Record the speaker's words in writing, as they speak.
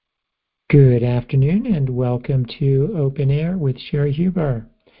Good afternoon and welcome to Open Air with Sherry Huber.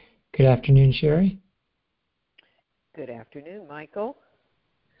 Good afternoon, Sherry. Good afternoon, Michael.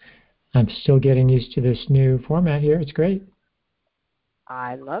 I'm still getting used to this new format here. It's great.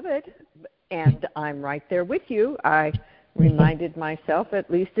 I love it, and I'm right there with you. I reminded myself at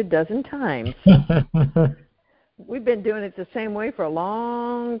least a dozen times. We've been doing it the same way for a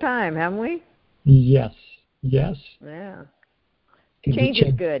long time, haven't we? Yes. Yeah. Change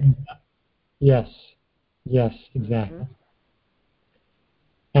is good. Yes, exactly. Mm-hmm.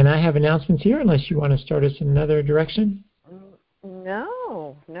 And I have announcements here, unless you want to start us in another direction.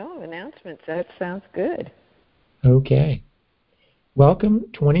 No announcements. That sounds good. Okay. Welcome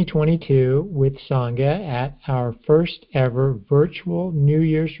 2022 with Sangha at our first ever virtual New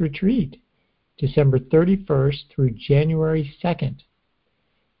Year's retreat, December 31st through January 2nd.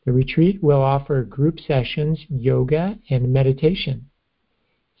 The retreat will offer group sessions, yoga, and meditation.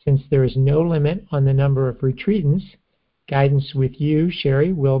 Since there is no limit on the number of retreatants, guidance with you,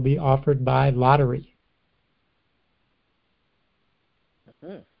 Sherry, will be offered by lottery.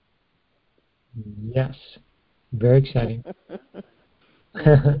 Mm-hmm. Yes, very exciting.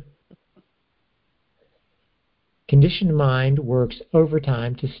 Conditioned mind works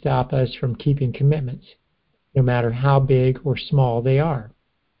overtime to stop us from keeping commitments, no matter how big or small they are.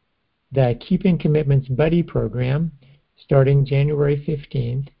 The Keeping Commitments Buddy program, starting January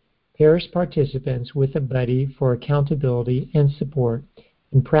 15th, pairs participants with a buddy for accountability and support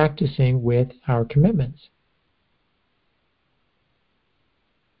in practicing with our commitments.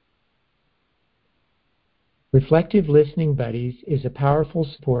 Reflective Listening Buddies is a powerful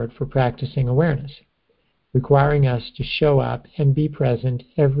support for practicing awareness, requiring us to show up and be present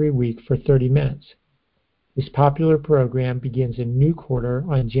every week for 30 minutes. This popular program begins a new quarter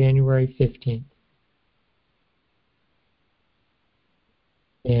on January 15th.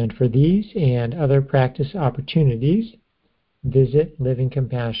 And for these and other practice opportunities, visit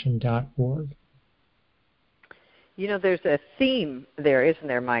livingcompassion.org. You know, there's a theme there, isn't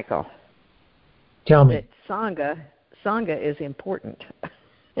there, Michael? Tell me. That Sangha is important.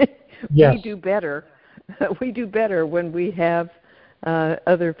 Yes. We do better when we have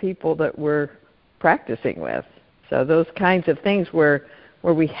other people that we're practicing with. So those kinds of things where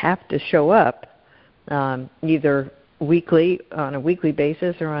we have to show up either on a weekly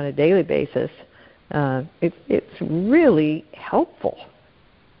basis or on a daily basis, it's really helpful.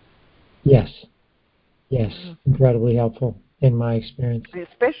 Yes, incredibly helpful in my experience.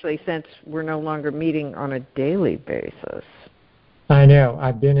 Especially since we're no longer meeting on a daily basis. I know.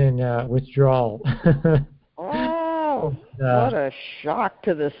 I've been in withdrawal. Oh, what a shock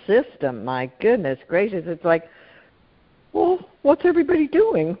to the system. My goodness gracious. It's like, well, what's everybody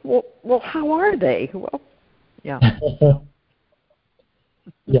doing? Well, how are they? Well, yeah.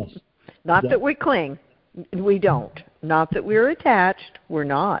 Yes. Not that we cling. We don't. Not that we're attached. We're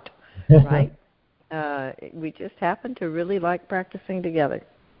not. Right? We just happen to really like practicing together.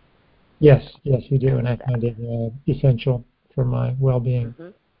 Yes, we do, and I find it essential for my well-being.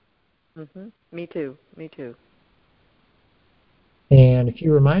 Me too. And a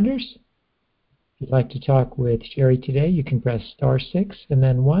few reminders. If you'd like to talk with Sherry today, you can press *6 and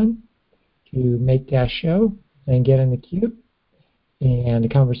then 1 to make that show and get in the queue. And a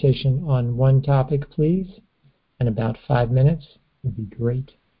conversation on one topic, please, in about 5 minutes would be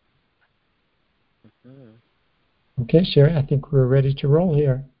great. Okay, Sherry, I think we're ready to roll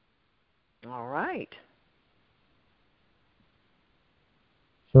here. All right.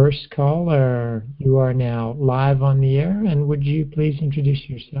 First caller, you are now live on the air, and would you please introduce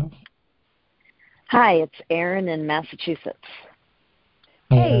yourself? Hi, it's Erin in Massachusetts.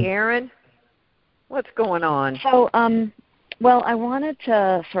 Hey, Erin. What's going on? So, well, I wanted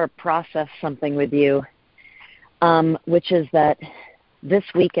to sort of process something with you, which is that this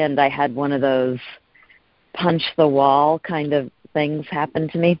weekend I had one of those punch the wall kind of things happen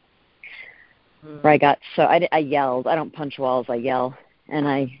to me, where I yelled. I don't punch walls, I yell. And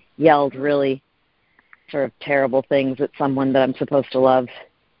I yelled really sort of terrible things at someone that I'm supposed to love.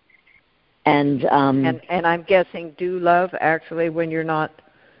 And I'm guessing do love actually when you're not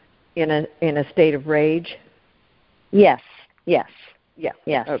in a state of rage? Yes. Yeah.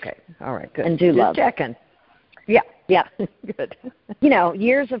 Okay. All right, good. And do love. Just checking. Yeah. Good.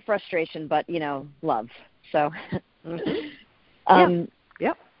 Years of frustration, but love. So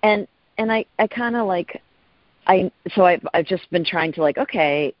Yep. And I kind of I've just been trying to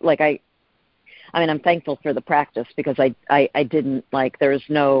I'm thankful for the practice because I didn't there's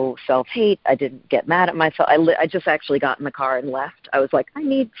no self-hate. I didn't get mad at myself. I just actually got in the car and left. I was like, I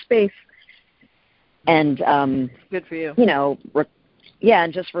need space. And good for you.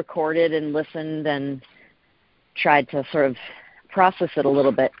 and just recorded and listened and tried to sort of process it a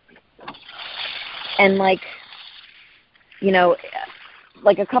little bit. And like, you know,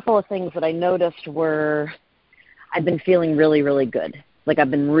 like a couple of things that I noticed were I've been feeling really, really good. Like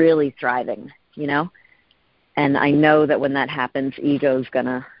I've been really thriving, you know? And I know that when that happens, ego's going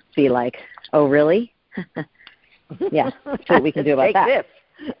to be like, oh, really? Yeah, see what we can do about that.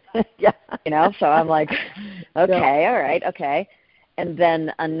 Yeah. You know, so I'm like, okay, all right, okay. And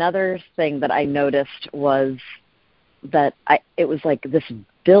then another thing that I noticed was that it was like this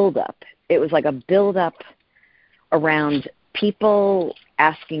buildup. It was like a buildup around people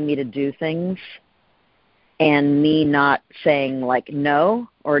asking me to do things and me not saying like no,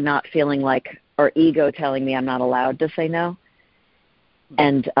 or not feeling like, or ego telling me I'm not allowed to say no.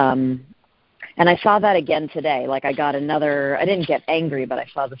 And I saw that again today. Like I didn't get angry, but I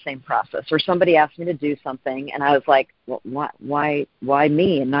saw the same process where somebody asked me to do something and I was like, well, why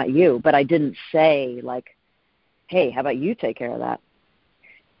me and not you? But I didn't say like, hey, how about you take care of that?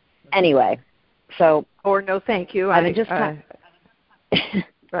 Anyway, so. Or no, thank you. I just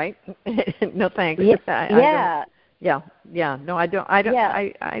right? No thanks. Yeah. Yeah. No, I don't. I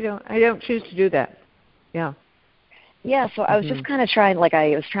don't choose to do that. Yeah. Yeah. So I was just kind of trying. Like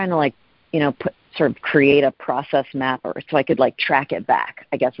I was trying to like, you know, sort of create a process map, or so I could like track it back.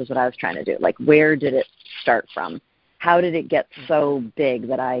 I guess is what I was trying to do. Like, where did it start from? How did it get so big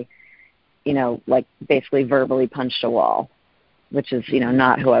that I, you know, like basically verbally punched a wall, which is, you know,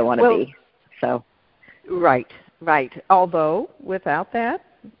 not who I want to be. So. Right. Although without that,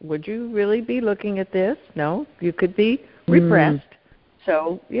 would you really be looking at this? No, you could be repressed.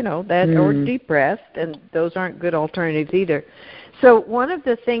 So, you know, that or depressed, and those aren't good alternatives either. So one of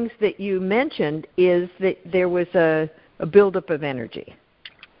the things that you mentioned is that there was a buildup of energy,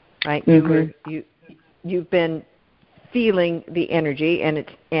 right? You've been feeling the energy, and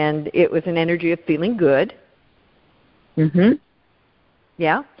it was an energy of feeling good.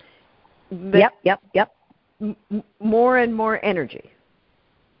 Yeah. But Yep. More and more energy.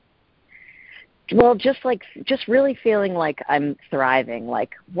 Well, just really feeling like I'm thriving,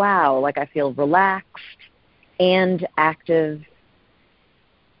 like, wow, like I feel relaxed and active.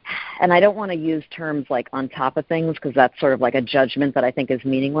 And I don't want to use terms like on top of things because that's sort of like a judgment that I think is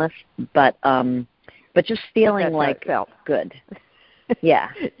meaningless, but just feeling like good. Yeah.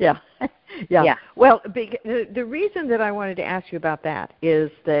 Yeah. Well, the reason that I wanted to ask you about that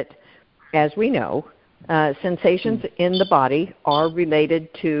is that, as we know, sensations in the body are related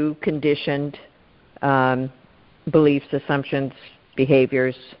to conditioned beliefs, assumptions,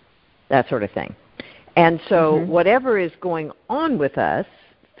 behaviors, that sort of thing. And so whatever is going on with us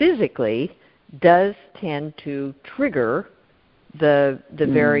physically does tend to trigger the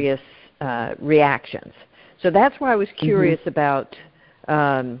various reactions. So that's why I was curious about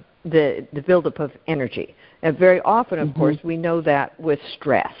the buildup of energy. And very often, of course, we know that with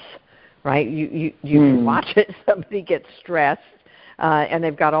stress, right? You can watch it. Somebody gets stressed, and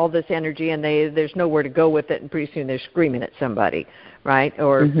they've got all this energy, and there's nowhere to go with it, and pretty soon they're screaming at somebody, right?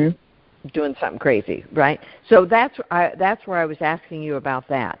 Or doing something crazy, right? So that's where I was asking you about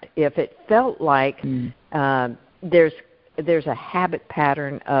that. If it felt like there's a habit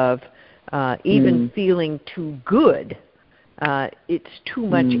pattern of even feeling too good, it's too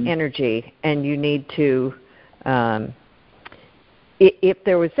much energy, and you need to. If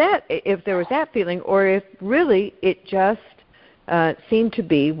there was that feeling, or if really it just seemed to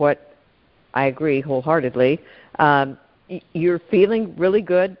be what I agree wholeheartedly. You're feeling really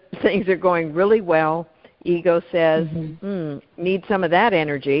good. Things are going really well. Ego says, need some of that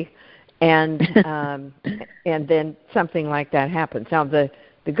energy, and then something like that happens. Now, the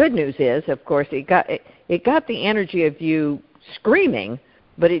good news is, of course, it got the energy of you screaming,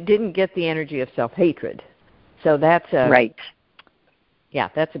 but it didn't get the energy of self-hatred. So that's right. Yeah,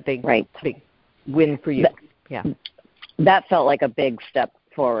 that's a big win for you. That felt like a big step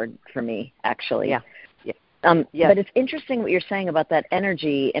forward for me, actually. Yeah. But it's interesting what you're saying about that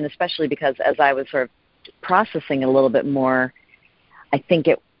energy, and especially because as I was sort of processing it a little bit more, I think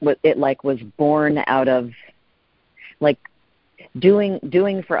it was born out of like doing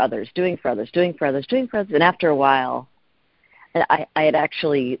for others, and after a while, I had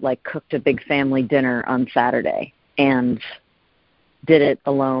actually like cooked a big family dinner on Saturday and did it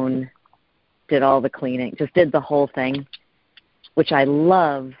alone, did all the cleaning, just did the whole thing, which I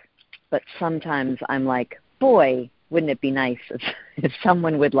love, but sometimes I'm like, boy, wouldn't it be nice if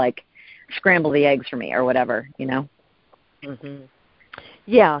someone would like scramble the eggs for me or whatever, you know?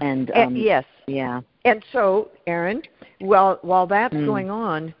 Yeah. And yes. Yeah. And so, Erin, while that's going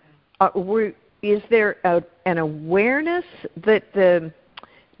on, an awareness that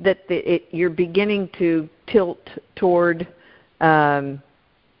you're beginning to tilt toward?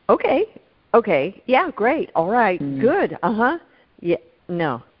 Okay, yeah, great, all right, good, yeah,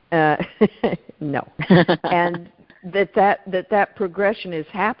 no, no, and that progression is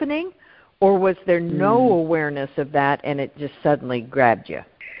happening, or was there no awareness of that and it just suddenly grabbed you?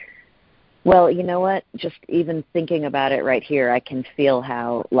 Well, you know what? Just even thinking about it right here, I can feel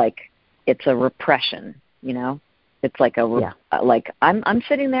how it's a repression. It's like I'm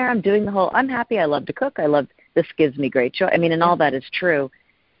sitting there, I'm doing the whole. I'm happy. I love to cook. This gives me great joy. I mean, and all that is true.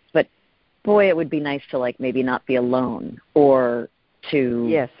 But boy, it would be nice to maybe not be alone, or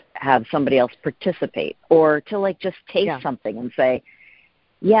to have somebody else participate, or to just taste something and say,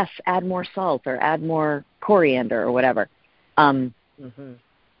 yes, add more salt or add more coriander or whatever.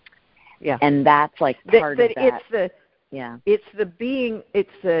 Yeah, and that's part of that. It's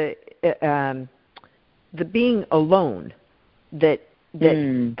the being alone that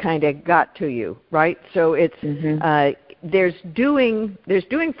kind of got to you, right? So it's there's doing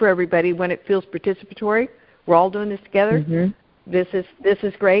for everybody when it feels participatory. We're all doing this together. This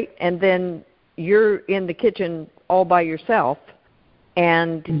is great, and then you're in the kitchen all by yourself,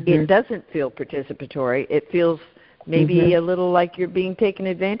 and it doesn't feel participatory. It feels maybe a little like you're being taken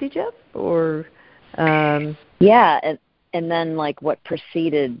advantage of, or and then what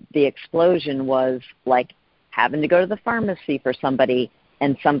preceded the explosion was having to go to the pharmacy for somebody,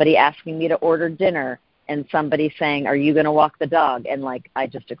 and somebody asking me to order dinner, and somebody saying, "Are you going to walk the dog?" And I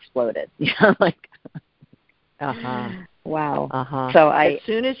just exploded. Wow. So as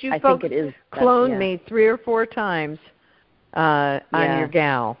soon as you folks cloned me 3 or 4 times, I'm your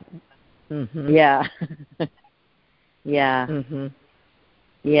gal. Yeah. Yeah.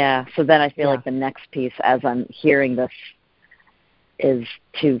 Yeah. So then I feel like the next piece, as I'm hearing this, is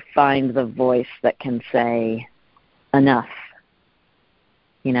to find the voice that can say enough.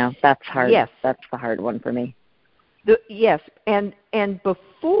 That's hard. Yes. That's the hard one for me. Yes. And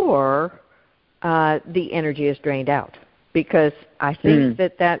before the energy is drained out, because I think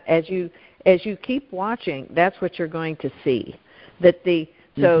that as you keep watching, that's what you're going to see. That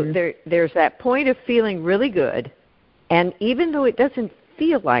there's that point of feeling really good, and even though it doesn't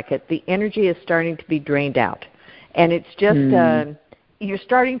feel like it, the energy is starting to be drained out, and it's just you're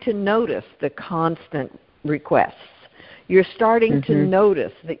starting to notice the constant requests. You're starting to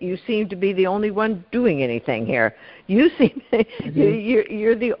notice that you seem to be the only one doing anything here. You seem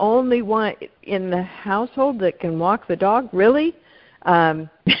you're the only one in the household that can walk the dog, really? And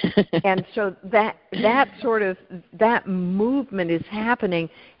so that sort of that movement is happening,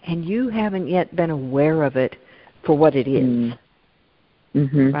 and you haven't yet been aware of it for what it is,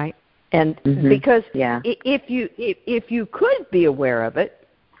 right? And because if you could be aware of it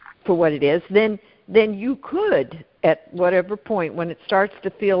for what it is, then you could, at whatever point when it starts to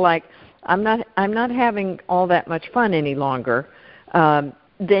feel like I'm not having all that much fun any longer,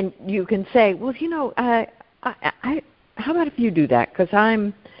 then you can say, well, I how about if you do that? Because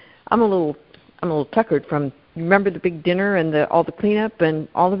I'm a little tuckered from, remember the big dinner and all the cleanup and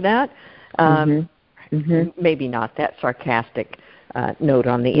all of that. Maybe not that sarcastic note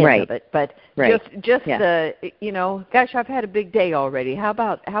on the end of it, but just gosh, I've had a big day already. How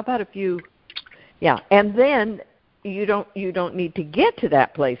about if you, and then you don't need to get to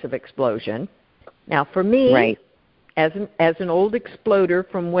that place of explosion. Now, for me, as an old exploder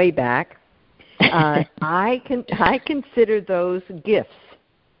from way back, I consider those gifts,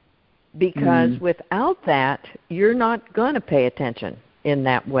 because without that, you're not going to pay attention in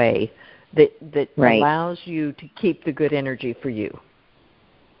that way that allows you to keep the good energy for you.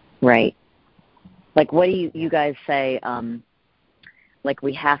 Right. What do you guys say?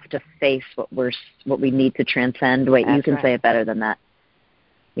 We have to face what we need to transcend. Wait, you can say it better than that.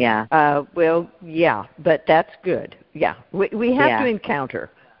 Yeah. Well, yeah, but that's good. Yeah, we have to encounter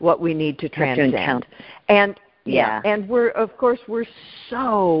what we need to transcend. And and we're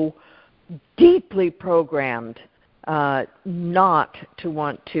so deeply programmed not to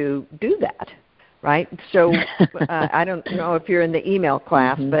want to do that, right? So I don't know if you're in the email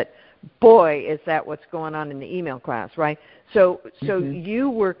class, but boy, is that what's going on in the email class, right? So you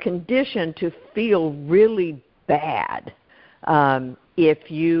were conditioned to feel really bad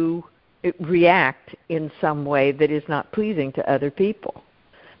if you react in some way that is not pleasing to other people,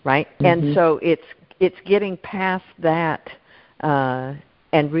 right? And so it's getting past that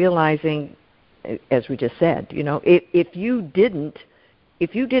and realizing, as we just said, if you didn't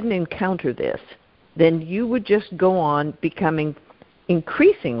encounter this, then you would just go on becoming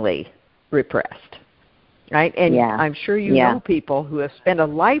increasingly repressed, right? And I'm sure you know people who have spent a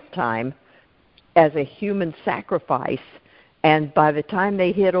lifetime as a human sacrifice, and by the time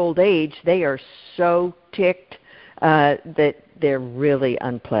they hit old age, they are so ticked that they're really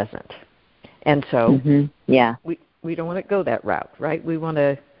unpleasant. And so we don't want to go that route, right? We want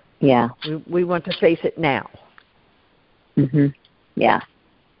to we want to face it now. Yeah.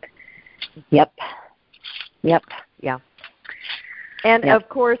 Yep. Yeah. And of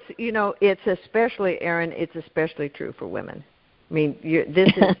course, it's especially, Erin, it's especially true for women. I mean,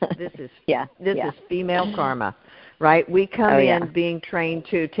 this is female karma, right? We come in being trained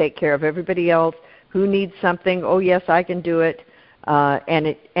to take care of everybody else who needs something. Oh yes, I can do it, and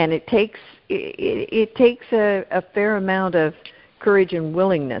it takes a fair amount of courage and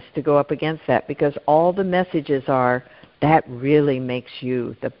willingness to go up against that, because all the messages are that really makes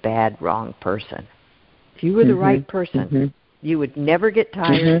you the bad, wrong person. If you were the right person, you would never get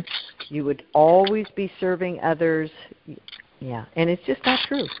tired. You would always be serving others. Yeah, and it's just not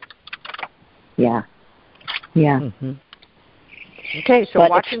true. Yeah. Okay, so but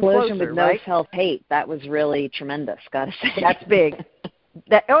watching explosion closer, with no right? self-hate, that was really tremendous, gotta say. That's big.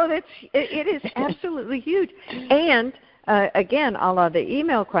 It is absolutely huge. And again, a la the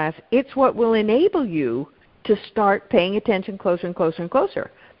email class, it's what will enable you to start paying attention closer and closer and closer,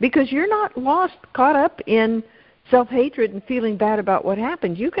 because you're not caught up in self-hatred and feeling bad about what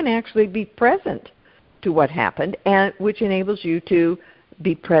happened. You can actually be present to what happened, and which enables you to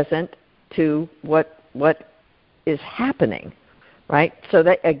be present to what is happening, right? So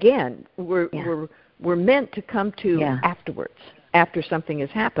that again, we're meant to come to afterwards, after something has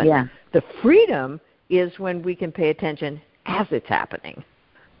happened. Yeah. The freedom is when we can pay attention as it's happening.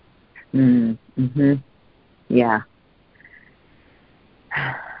 Yeah.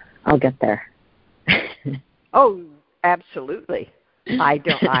 I'll get there. Oh, absolutely. I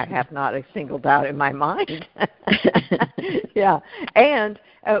have not a single doubt in my mind. Yeah. And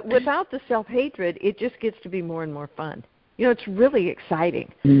without the self-hatred, it just gets to be more and more fun. It's really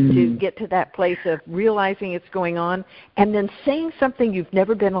exciting to get to that place of realizing it's going on and then saying something you've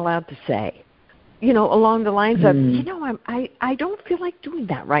never been allowed to say. Along the lines of, I don't feel like doing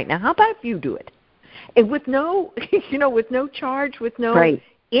that right now. How about if you do it? And with no, with no charge, with no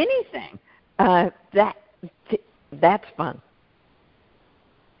anything, that's fun.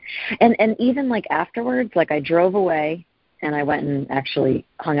 And even like afterwards, like I drove away and I went and actually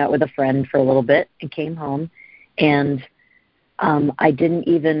hung out with a friend for a little bit and came home, and I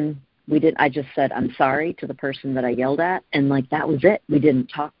just said I'm sorry to the person that I yelled at, and like that was it. We didn't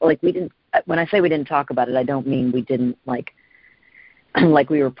talk. When I say we didn't talk about it, I don't mean we didn't like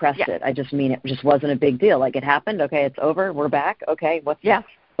we repressed it. I just mean it just wasn't a big deal. Like it happened. Okay, it's over. We're back. Okay, what's next?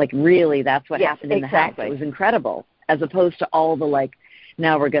 Like really, that's what happened in the house. It was incredible, as opposed to all the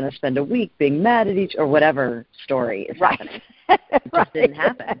now we're going to spend a week being mad at each or whatever story is happening. It just didn't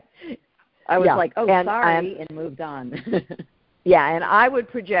happen. I was like, oh, sorry, and moved on. Yeah, and I would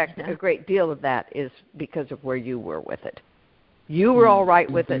project a great deal of that is because of where you were with it. You were all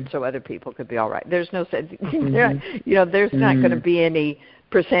right with it, so other people could be all right. There's no sense, there's not going to be any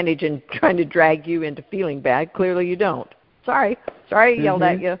percentage in trying to drag you into feeling bad. Clearly you don't. Sorry, I yelled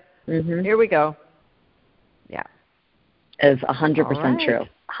at you. Here we go. Yeah. Is 100% true.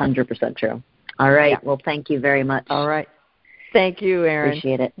 100% true. All right. Yeah. Well, thank you very much. All right. Thank you, Erin.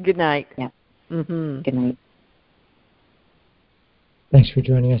 Appreciate it. Good night. Yeah. Good night. Thanks for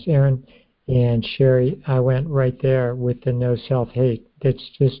joining us, Erin. And Sherry, I went right there with the no self-hate.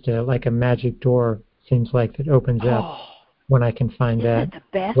 It's just like a magic door, seems like, that opens up when I can find that. Isn't it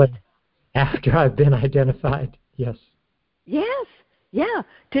the best? After I've been identified. Yes. Yes. Yeah.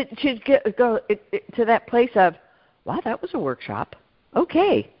 To go to that place of, wow, that was a workshop.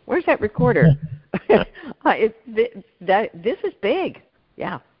 Okay, where's that recorder? This is big.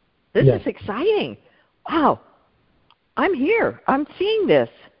 Yeah. This is exciting. Wow. I'm here. I'm seeing this.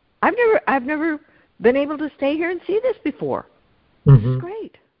 I've never been able to stay here and see this before. This is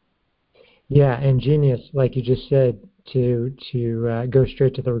great. Yeah, and genius, like you just said, to go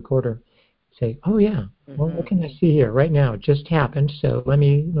straight to the recorder. Say, oh yeah, well, what can I see here right now? It just happened, so let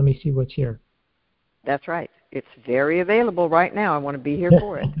me see what's here. That's right. It's very available right now. I want to be here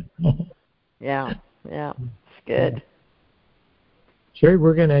for it. Yeah, it's good. Sherry,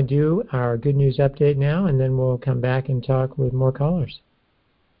 we're going to do our good news update now, and then we'll come back and talk with more callers.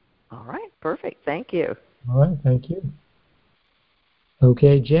 All right, perfect. Thank you. All right, thank you.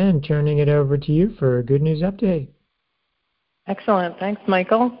 Okay, Jen, turning it over to you for a good news update. Excellent. Thanks,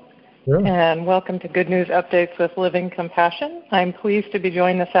 Michael. Sure. And welcome to Good News Updates with Living Compassion. I'm pleased to be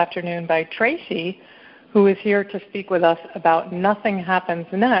joined this afternoon by Tracy, who is here to speak with us about Nothing Happens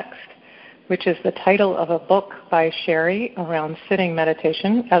Next, which is the title of a book by Sherry around sitting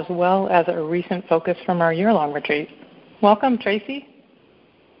meditation, as well as a recent focus from our year-long retreat. Welcome, Tracy.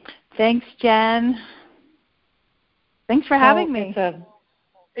 Thanks, Jen. Thanks for having me.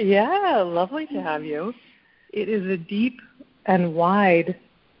 Yeah, lovely to have you. It is a deep and wide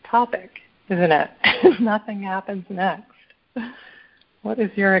topic, isn't it? Nothing happens next. What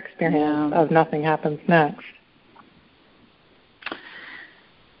is your experience of nothing happens next?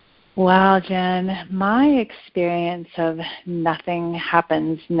 Well, Jen, my experience of nothing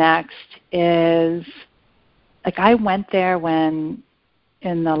happens next is, like, I went there when,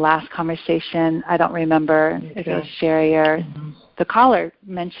 in the last conversation, I don't remember if it was Sherry or the caller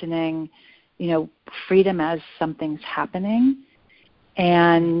mentioning, freedom as something's happening.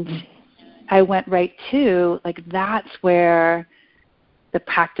 And I went right to, that's where the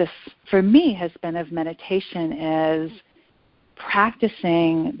practice for me has been of meditation, is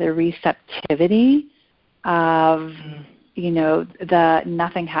practicing the receptivity of, the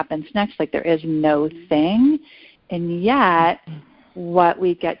nothing happens next, like there is no thing. And yet what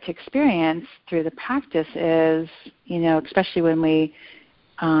we get to experience through the practice is, especially when we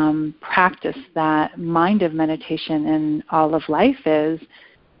practice that mind of meditation in all of life, is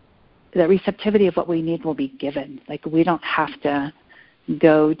the receptivity of what we need will be given. Like, we don't have to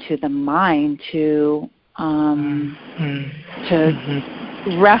go to the mind to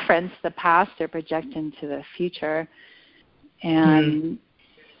reference the past or project into the future. And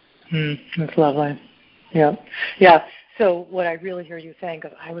that's lovely. Yeah. So what I really hear you saying,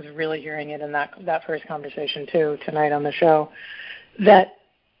 because I was really hearing it in that first conversation too tonight on the show, that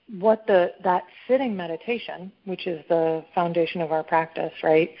that sitting meditation, which is the foundation of our practice,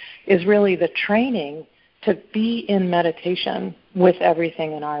 right, is really the training to be in meditation with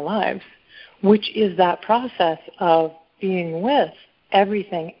everything in our lives, which is that process of being with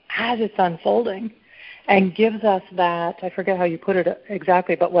everything as it's unfolding, and gives us that, I forget how you put it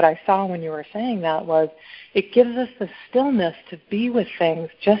exactly, but what I saw when you were saying that was, it gives us the stillness to be with things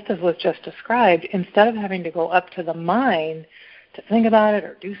just as was just described, instead of having to go up to the mind to think about it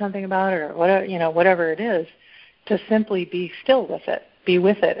or do something about it or whatever it is, to simply be still with it, be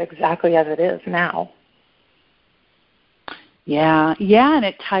with it exactly as it is now. Yeah, and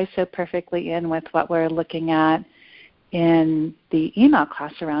it ties so perfectly in with what we're looking at in the email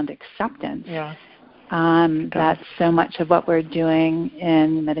class around acceptance. Yeah. That so much of what we're doing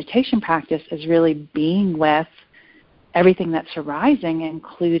in meditation practice is really being with everything that's arising,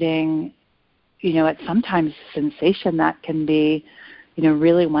 including, at sometimes sensation that can be,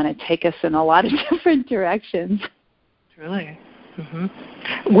 really want to take us in a lot of different directions. Really.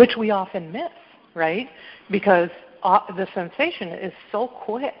 Which we often miss, right? Because the sensation is so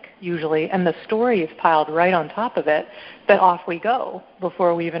quick usually, and the story is piled right on top of it, that off we go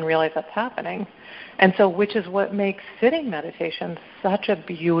before we even realize that's happening. And so, which is what makes sitting meditation such a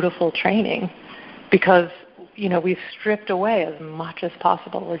beautiful training, because, we've stripped away as much as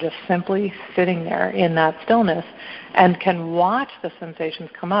possible. We're just simply sitting there in that stillness and can watch the sensations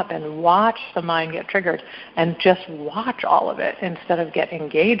come up and watch the mind get triggered and just watch all of it instead of get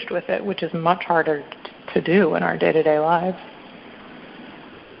engaged with it, which is much harder to do in our day-to-day lives.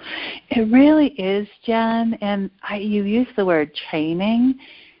 It really is, Jen, and you use the word training,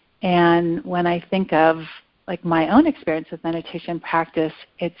 and when I think of my own experience with meditation practice,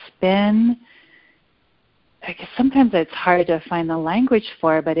 it's been, I guess sometimes it's hard to find the language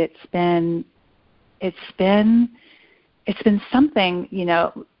for, but it's been something,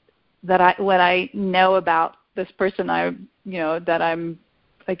 that what I know about this person that I'm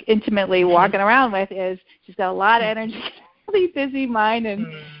intimately walking around with, is she's got a lot of energy, really busy mind, and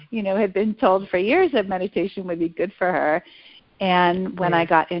had been told for years that meditation would be good for her. And when I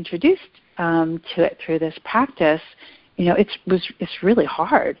got introduced to it through this practice, it's really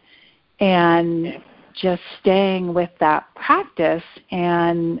hard, and just staying with that practice,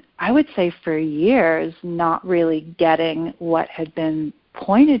 and I would say for years not really getting what had been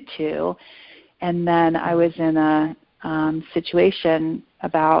pointed to. And then I was in a situation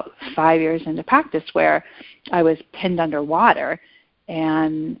about 5 years into practice where I was pinned underwater,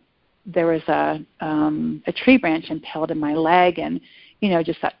 and there was a tree branch impaled in my leg, and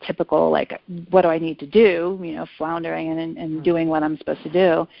just that typical, what do I need to do, floundering and doing what I'm supposed to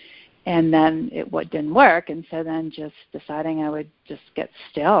do. And then it didn't work, and so then just deciding I would just get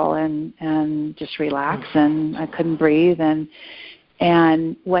still and just relax, and I couldn't breathe.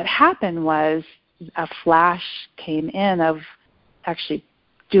 And what happened was a flash came in of actually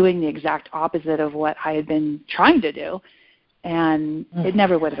doing the exact opposite of what I had been trying to do. And it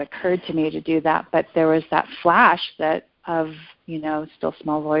never would have occurred to me to do that, but there was that flash of still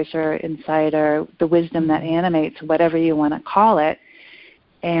small voice or insight or the wisdom that animates, whatever you want to call it.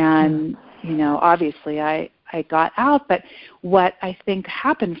 And, obviously I got out, but what I think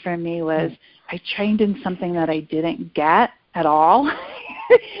happened for me was I trained in something that I didn't get at all,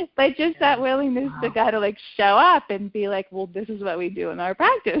 but just that willingness to kind of show up and be like, well, this is what we do in our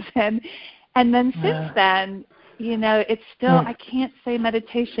practice. And then since then, it's still, I can't say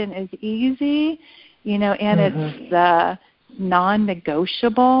meditation is easy, and it's the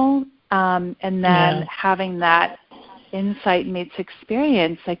non-negotiable. And then having that insight meets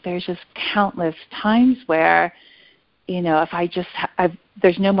experience, there's just countless times where, if I just,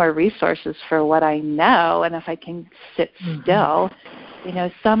 there's no more resources for what I know, and if I can sit still,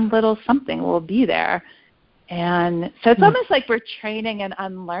 some little something will be there. And so it's almost like we're training and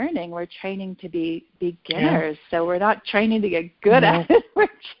unlearning. We're training to be beginners. So we're not training to get good at it. We're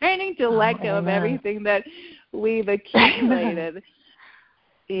training to let go of everything that we've accumulated.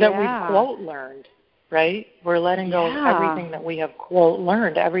 That we've, quote, learned, right? We're letting go of everything that we have, quote,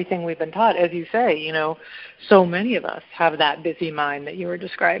 learned, everything we've been taught. As you say, so many of us have that busy mind that you were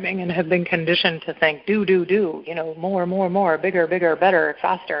describing and have been conditioned to think, do, more, bigger, better,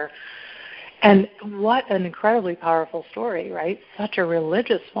 faster. And what an incredibly powerful story, right? Such a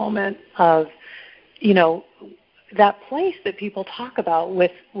religious moment of, that place that people talk about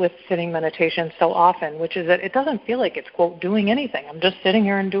with sitting meditation so often, which is that it doesn't feel like it's, quote, doing anything. I'm just sitting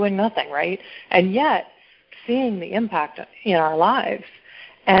here and doing nothing, right? And yet seeing the impact in our lives.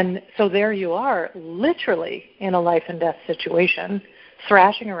 And so there you are, literally in a life and death situation,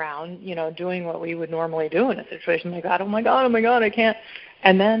 thrashing around, doing what we would normally do in a situation like that. Oh my God, I can't.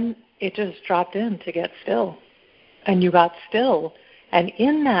 And then it just dropped in to get still. And you got still. And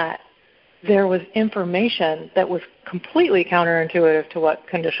in that, there was information that was completely counterintuitive to what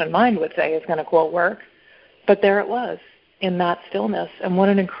conditioned mind would say is going to, quote, work. But there it was in that stillness. And what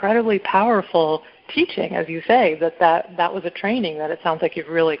an incredibly powerful teaching, as you say, that was a training that it sounds like you've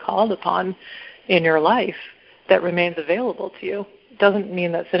really called upon in your life that remains available to you. It doesn't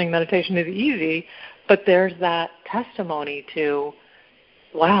mean that sitting meditation is easy, but there's that testimony to,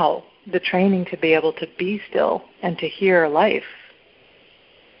 wow, the training to be able to be still and to hear life.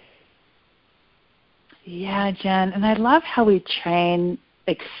 Yeah, Jen, and I love how we train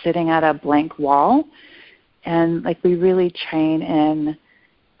sitting at a blank wall, and we really train in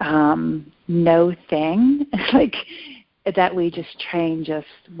no thing, that we just train just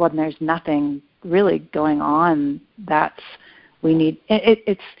when there's nothing really going on. That's we need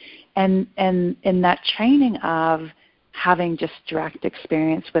it's and in that training of having just direct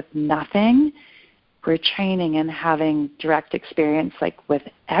experience with nothing, we're training in having direct experience with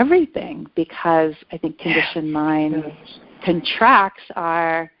everything, because I think conditioned mind contracts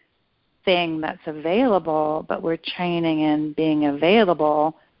our thing that's available, but we're training in being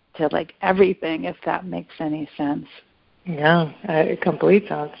available to everything, if that makes any sense. Yeah, complete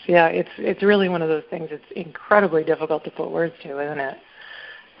sense. Yeah, it's really one of those things it's incredibly difficult to put words to, isn't it?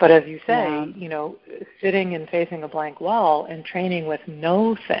 But as you say, sitting and facing a blank wall and training with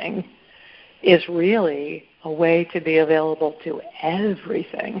no thing is really a way to be available to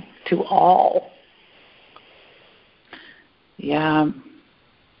everything, to all. Yeah.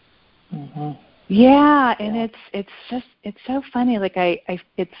 Yeah, and it's so funny.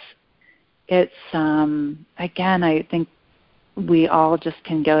 It's again, I think we all just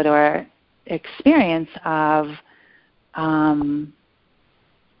can go to our experience of,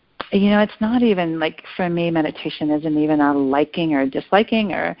 it's not even for me, meditation isn't even a liking or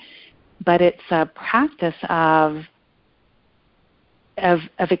disliking, but it's a practice of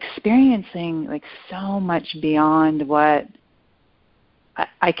experiencing so much beyond what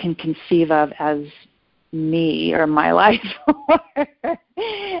I can conceive of as me or my life.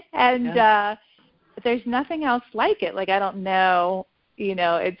 And there's nothing else like it. I don't know,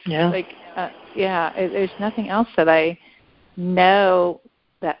 it's there's nothing else that I know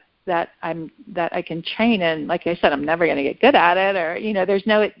that I can train in. Like I said, I'm never going to get good at it, or there's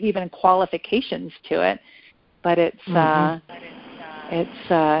no even qualifications to it. But it's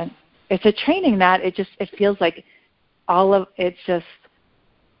a training that it feels like all of it's just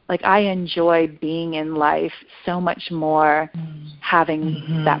I enjoy being in life so much more,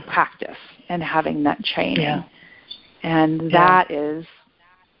 having that practice and having that training, and that is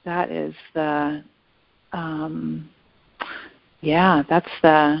the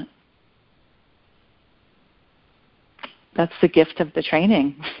that's the gift of the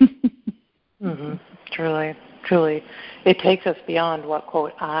training. Truly. It takes us beyond what,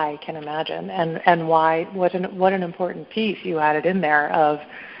 quote, I can imagine, and why, what an important piece you added in there of,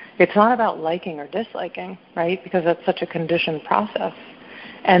 It's not about liking or disliking, right? Because that's such a conditioned process.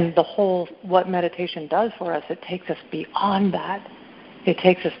 And the whole, what meditation does for us, it takes us beyond that. It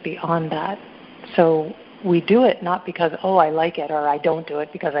takes us beyond that. So we do it not because, oh, I like it, or I don't do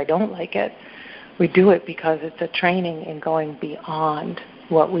it because I don't like it. We do it because it's a training in going beyond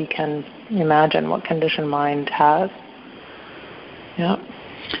what we can imagine, what conditioned mind has. Yeah.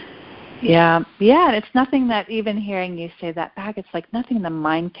 Yeah, and it's nothing that, even hearing you say that back, it's like nothing the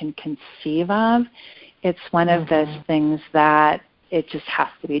mind can conceive of. It's one of those things that it just has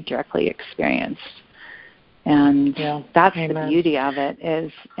to be directly experienced. And that's the beauty of it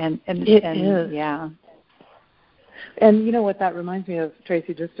is. And it is. Yeah. And you know what that reminds me of,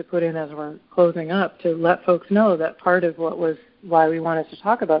 Tracy, just to put in as we're closing up, to let folks know that part of why we wanted to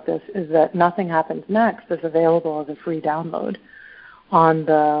talk about this is that Nothing Happens Next is available as a free download on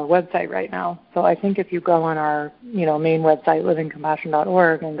the website right now. So I think if you go on our main website,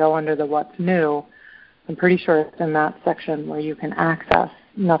 livingcompassion.org, and go under the What's New, I'm pretty sure it's in that section where you can access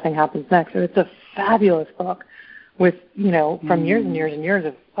Nothing Happens Next. And it's a fabulous book with, from years and years and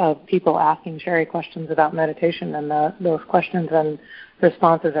years of people asking Sherry questions about meditation, and those questions and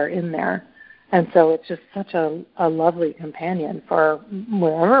responses are in there. And so it's just such a lovely companion for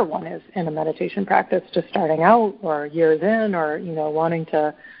wherever one is in a meditation practice, just starting out or years in, or, wanting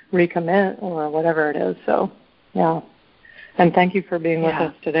to recommit or whatever it is. So, yeah. And thank you for being with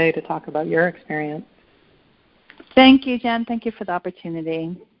us today to talk about your experience. Thank you, Jen. Thank you for the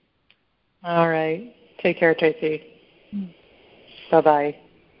opportunity. All right. Take care, Tracy. Bye-bye.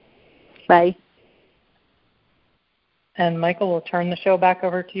 Bye. And Michael, we'll turn the show back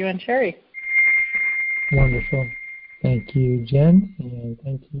over to you and Sherry. Wonderful. Thank you, Jen, and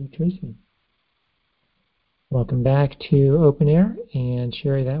thank you, Tracy. Welcome back to Open Air. And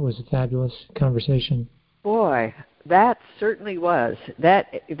Sherry, that was a fabulous conversation. Boy, that certainly was. That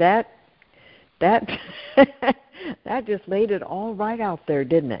that just laid it all right out there,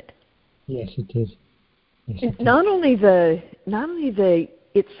 didn't it? Yes, it did. Yes, it did. Not only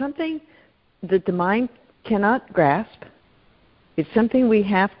it's something that the mind cannot grasp. It's something we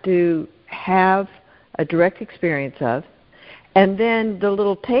have to have a direct experience of. And then the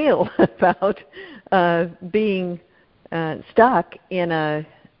little tale about being stuck in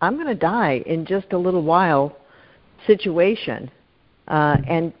I'm going to die in just a little while situation,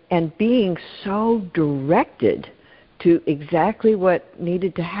 and being so directed to exactly what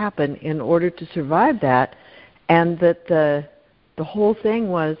needed to happen in order to survive that, and that the whole thing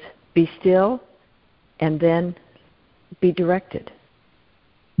was be still and then be directed.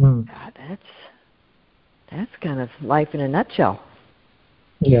 God, that's kind of life in a nutshell.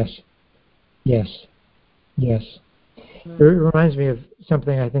 Yes. It reminds me of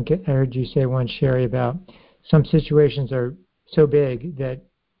something I think I heard you say once, Sherry, about some situations are so big that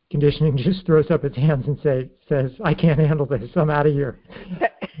conditioning just throws up its hands and says, I can't handle this, I'm out of here.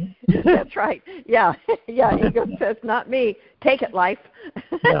 That's right. Yeah, ego says, not me. Take it, life.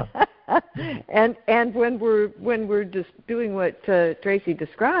 Yeah. And when we're just doing what Tracy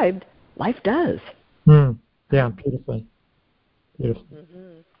described, life does. Yeah, beautifully. Wow.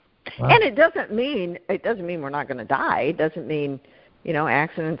 And it doesn't mean we're not going to die. It doesn't mean,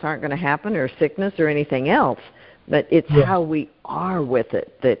 accidents aren't going to happen, or sickness or anything else. But it's how we are with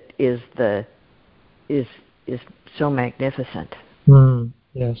it that is so magnificent.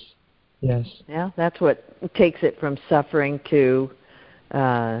 Yes. Yeah, that's what takes it from suffering to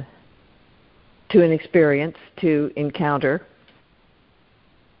an experience, to encounter,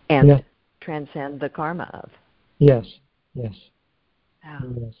 and transcend the karma of. Yes. Yeah.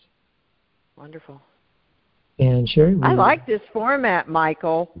 Yes. Wonderful. And Sherry, I like this format,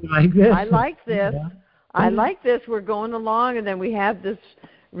 Michael. You like this? I like this. Yeah. I like this. We're going along, and then we have this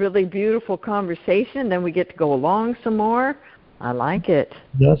really beautiful conversation. Then we get to go along some more. I like it.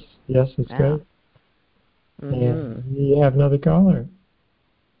 Yes, it's great. And we have another caller.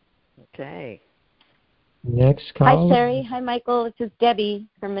 Okay. Next caller. Hi, Sherry. Hi, Michael. This is Debbie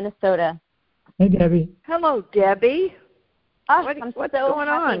from Minnesota. Hey, Debbie. Hello, Debbie. I'm what's so going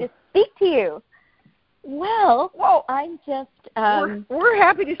happy on? to speak to you. Well, I'm just... we're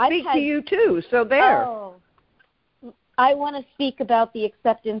happy to speak to you, too, so there. Oh, I want to speak about the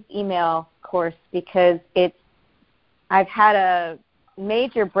acceptance email course because I've had a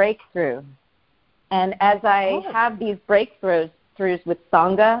major breakthrough. And as I have these breakthroughs with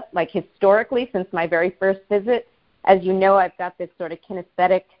Sangha, like historically since my very first visit, as you know, I've got this sort of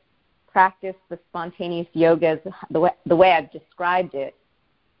kinesthetic practice, the spontaneous yoga, the way I've described it.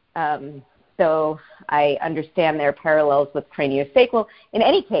 So I understand there are parallels with craniosacral. In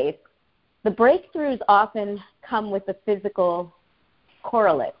any case, the breakthroughs often come with a physical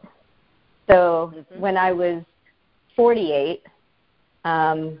correlate. So when I was 48,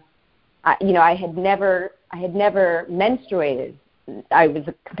 I had never menstruated. I was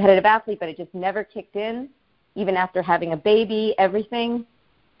a competitive athlete, but it just never kicked in, even after having a baby, everything.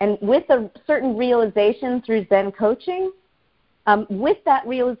 And with a certain realization through Zen coaching, with that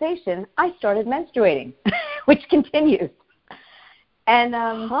realization, I started menstruating, which continues. And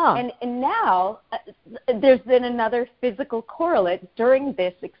and now there's been another physical correlate during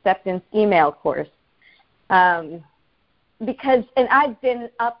this acceptance email course. Because I've been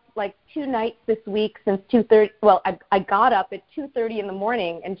up like 2 nights this week since 2:30. Well, I got up at 2:30 in the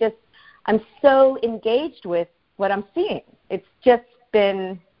morning, and just I'm so engaged with what I'm seeing. It's just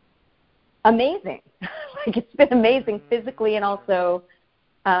been amazing. Like, it's been amazing physically, and also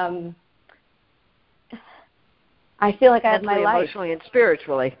I feel like I have my life. Emotionally, and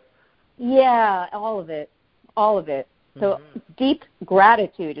spiritually. Yeah, all of it. So deep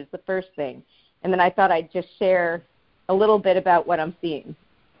gratitude is the first thing, and then I thought I'd just share a little bit about what I'm seeing.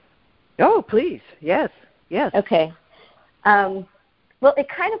 Oh, please. Yes. Okay. Well, it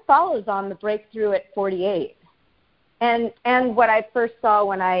kind of follows on the breakthrough at 48. And what I first saw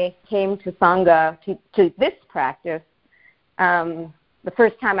when I came to Sangha, to this practice, the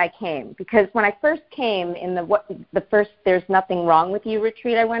first time I came. Because when I first came in the first There's Nothing Wrong With You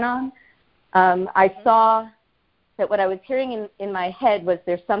retreat I went on, I saw that what I was hearing in my head was,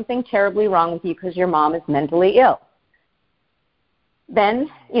 there's something terribly wrong with you because your mom is mentally ill. Then,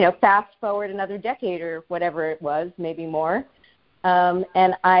 fast forward another decade or whatever it was, maybe more,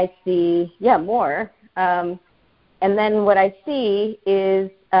 and I see, more. And then what I see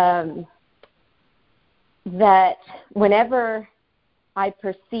is that whenever I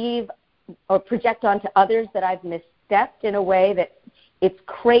perceive or project onto others that I've misstepped in a way that it's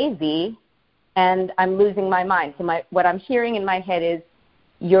crazy and I'm losing my mind. So what I'm hearing in my head is,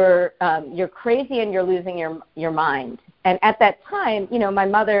 you're crazy and you're losing your mind. And at that time, my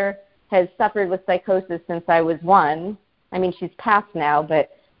mother has suffered with psychosis since I was 1. I mean, she's passed now, but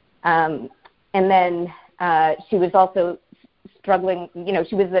and then she was also struggling.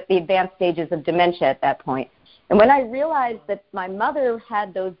 She was at the advanced stages of dementia at that point. And when I realized that my mother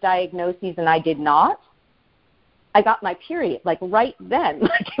had those diagnoses and I did not, I got my period, like right then,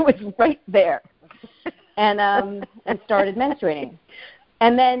 like it was right there, and started menstruating.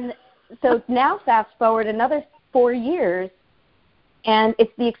 And then, so now fast forward another 4 years, and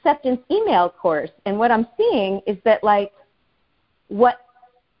it's the acceptance email course. And what I'm seeing is that, like, what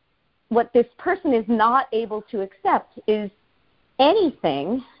this person is not able to accept is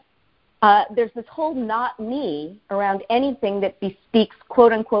anything. There's this whole not me around anything that bespeaks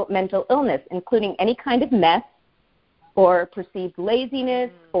quote-unquote mental illness, including any kind of mess or perceived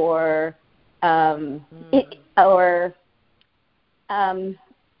laziness or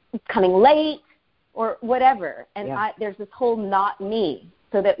coming late or whatever. And there's this whole not me,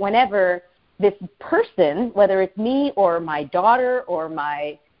 so that whenever this person, whether it's me or my daughter or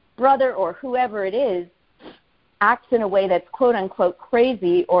my brother or whoever it is, acts in a way that's quote-unquote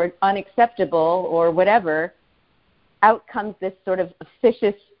crazy or unacceptable or whatever, out comes this sort of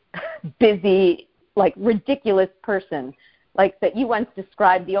officious, busy, like ridiculous person. Like that you once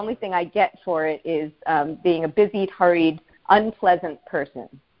described, the only thing I get for it is being a busy, hurried, unpleasant person,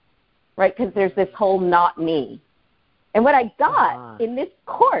 right? Because there's this whole not me. And what I got in this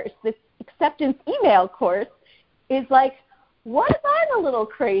course, this acceptance email course, is like, what if I'm a little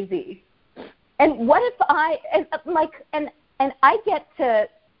crazy? And what if I get to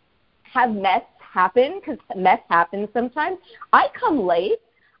have mess happen, because mess happens sometimes. I come late.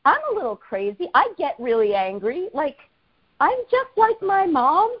 I'm a little crazy. I get really angry. Like, I'm just like my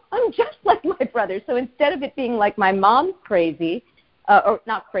mom. I'm just like my brother. So instead of it being like my mom's crazy, or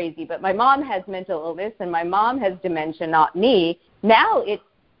not crazy, but my mom has mental illness and my mom has dementia, not me, now it's,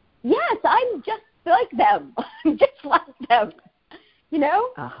 yes, I'm just like them. I'm just like them. It's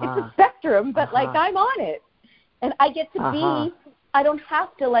a spectrum, but like I'm on it. And I get to be, I don't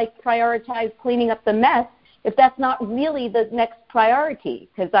have to like prioritize cleaning up the mess if that's not really the next priority,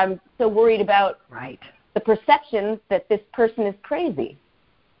 because I'm so worried about the perception that this person is crazy.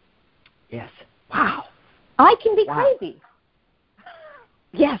 Yes. Wow. I can be crazy.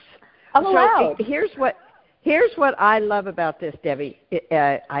 Yes. I'm allowed. So here's what I love about this, Debbie.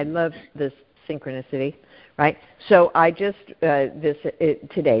 I love this synchronicity, right? So I just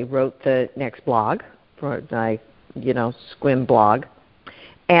today wrote the next blog for my, Squim blog,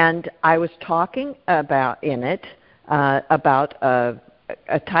 and I was talking about in it about a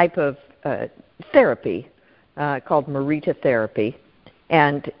type of therapy called Morita therapy,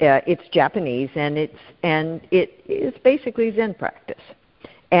 and it's Japanese, and it is basically Zen practice.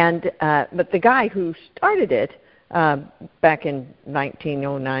 But the guy who started it back in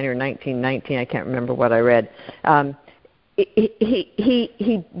 1909 or 1919, I can't remember what I read.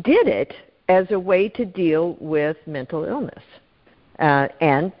 He did it as a way to deal with mental illness,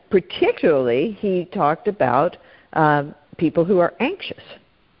 and particularly he talked about people who are anxious.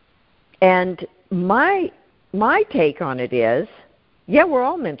 And my take on it is, yeah, we're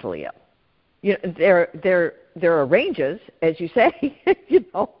all mentally ill. You know, there are ranges, as you say, you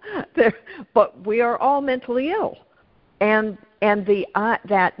know, but we are all mentally ill, and the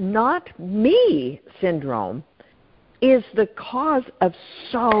that not me syndrome is the cause of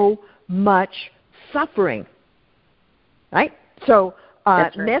so much suffering, right? So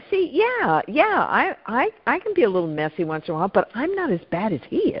That's right. messy, yeah, I can be a little messy once in a while, but I'm not as bad as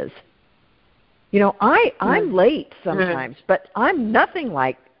he is. You know, I'm late sometimes, but I'm nothing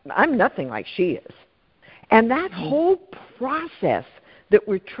like she is. And that whole process that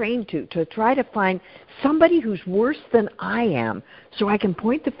we're trained to try to find somebody who's worse than I am so I can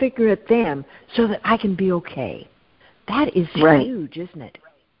point the finger at them so that I can be okay. That is huge, isn't it?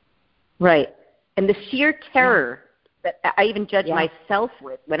 Right. And the sheer terror that I even judge myself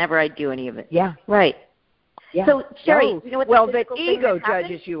with whenever I do any of it. Yeah. Right. Yeah. So, Sherry, you know what well, the that ego that happens?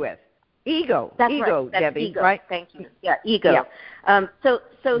 judges you with. Ego. That's ego, right. That's Debbie, ego. right? Thank you. Yeah, ego. Yeah.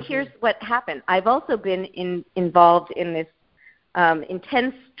 So here's what happened. I've also been involved in this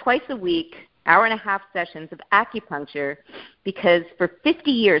intense, twice a week, hour-and-a-half sessions of acupuncture because for 50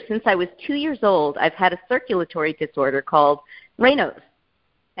 years, since I was 2 years old, I've had a circulatory disorder called Raynaud's.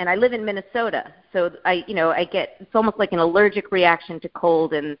 And I live in Minnesota, so I get, it's almost like an allergic reaction to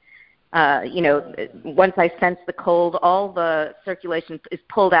cold, and once I sense the cold, all the circulation is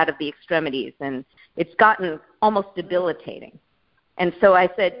pulled out of the extremities, and it's gotten almost debilitating. And so I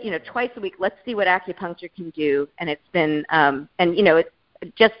said, twice a week, let's see what acupuncture can do. And it's been, it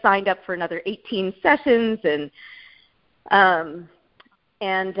just signed up for another 18 sessions, and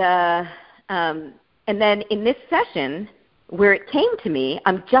then in this session, where it came to me,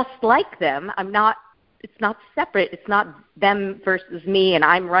 I'm just like them. It's not separate. It's not them versus me, and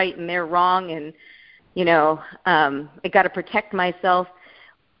I'm right and they're wrong, and, I got to protect myself.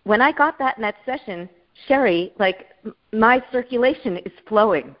 When I got that in that session, Sherry, like, my circulation is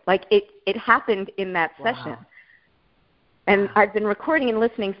flowing. Like, it happened in that session. And I've been recording and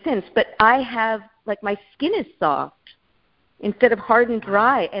listening since, but I have, like, my skin is soft instead of hard and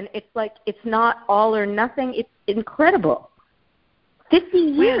dry, and it's like it's not all or nothing. It's incredible. 50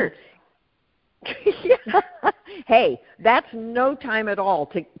 years. Hey, that's no time at all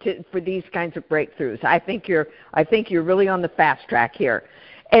for these kinds of breakthroughs. I think you're really on the fast track here.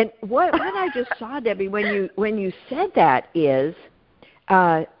 And what I just saw, Debbie, when you said that is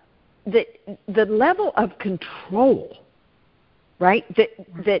the level of control, right?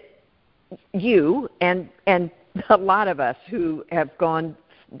 That you and a lot of us who have gone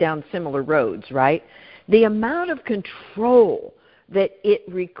down similar roads, right? The amount of control that it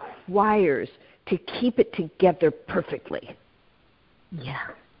requires to keep it together perfectly. Yeah.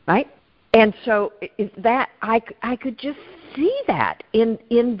 Right? And so that I could just see that in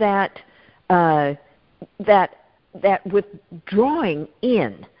that withdrawing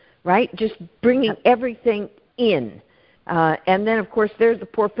in, right? Just bringing everything in. And then, of course, there's the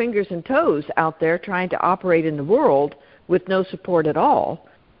poor fingers and toes out there trying to operate in the world with no support at all.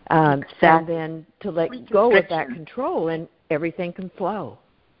 And then to let go of that control, and everything can flow.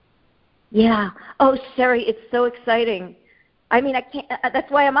 Yeah. Oh, Sherry, it's so exciting. I mean, I can't.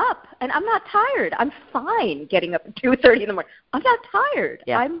 That's why I'm up, and I'm not tired. I'm fine getting up at 2:30 in the morning. I'm not tired.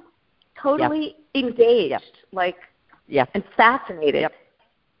 Yeah. I'm totally engaged, and fascinated. Yep.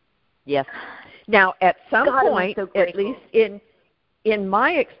 Yes. Now, at some point, so at least in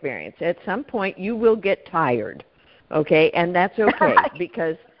my experience, at some point you will get tired, okay, and that's okay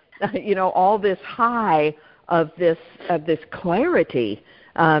because all this high of this clarity,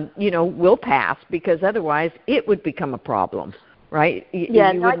 will pass, because otherwise it would become a problem, right? You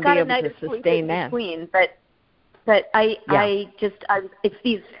wouldn't be able to sustain that. Between, but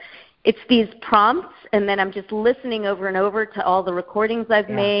it's these prompts, and then I'm just listening over and over to all the recordings I've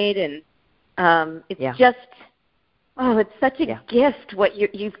made, and it's just, it's such a gift what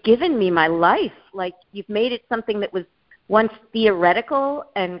you've given me, my life. Like, you've made it something that was once theoretical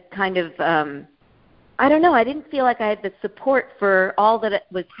and kind of, I don't know, I didn't feel like I had the support for all that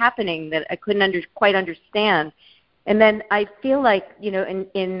was happening that I couldn't quite understand. And then I feel like,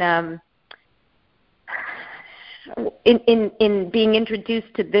 in being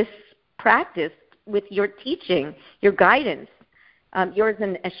introduced to this practice with your teaching, your guidance, yours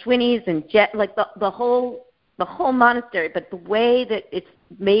and Ashwini's and Jet, like the whole the whole monastery, but the way that it's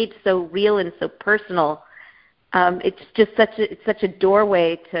made so real and so personal, it's just such a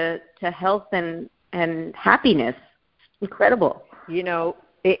doorway to health and happiness. Incredible. You know,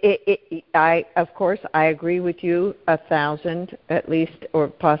 of course, I agree with you 1,000 at least, or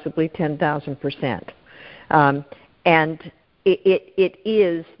possibly 10,000%. And it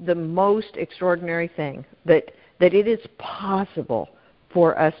is the most extraordinary thing that it is possible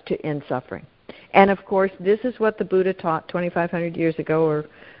for us to end suffering. And of course, this is what the Buddha taught 2,500 years ago, or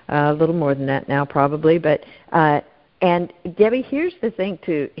a little more than that now, probably. But and Debbie, here's the thing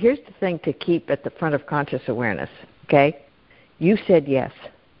to keep at the front of conscious awareness. Okay, you said yes.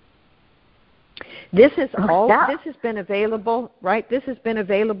 This is This has been available, right? This has been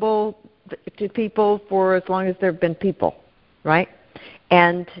available to people for as long as there have been people, right?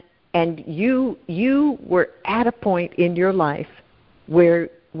 And you were at a point in your life where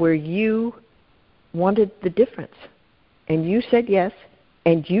you wanted the difference, and you said yes,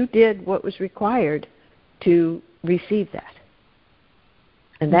 and you did what was required to receive that,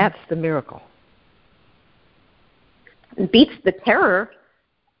 and that's the miracle. It beats the terror.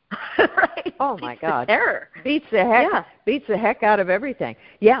 Right? Oh my God! Terror beats the heck out of everything.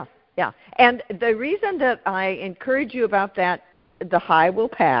 Yeah. And the reason that I encourage you about that, the high will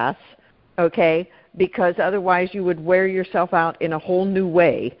pass, okay? Because otherwise you would wear yourself out in a whole new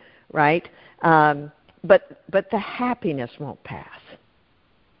way, right? But the happiness won't pass,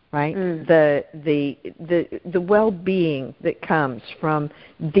 right? The well-being that comes from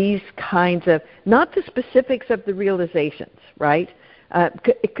these kinds of, not the specifics of the realizations, right?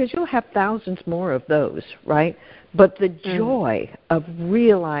 Because you'll have thousands more of those, right? But the joy of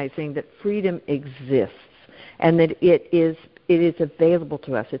realizing that freedom exists and that it is available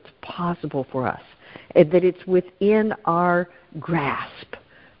to us, it's possible for us, and that it's within our grasp,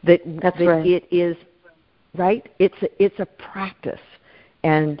 that right. It is, right? It's a practice,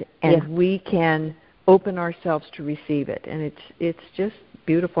 and we can open ourselves to receive it, and it's just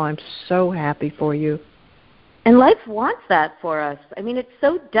beautiful. I'm so happy for you. And life wants that for us. I mean, it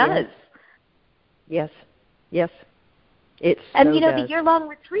so does. Yes. It so and does. The year-long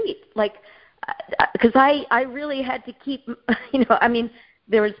retreat, like, because I really had to keep, I mean,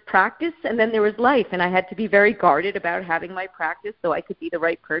 there was practice and then there was life, and I had to be very guarded about having my practice so I could be the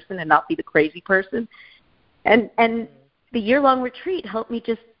right person and not be the crazy person. And the year-long retreat helped me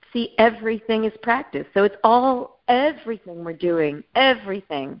just see everything as practice. So it's everything we're doing,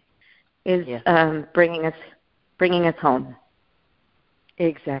 everything is bringing us home.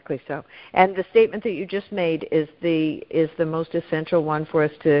 Exactly so. And the statement that you just made is the most essential one for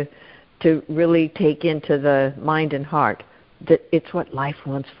us to really take into the mind and heart, that it's what life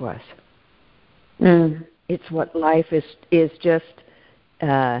wants for us. It's what life is just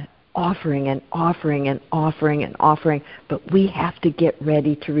offering and offering and offering and offering, but we have to get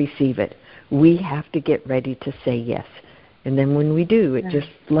ready to receive it. We have to get ready to say yes. And then when we do, it just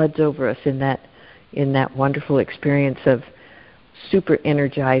floods over us in that wonderful experience of super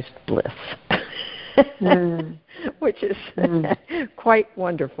energized bliss, which is quite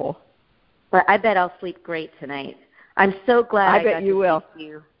wonderful. Well, I bet I'll sleep great tonight. I'm so glad I bet you will.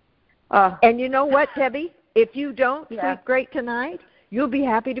 You. And you know what, Debbie? If you don't sleep great tonight, you'll be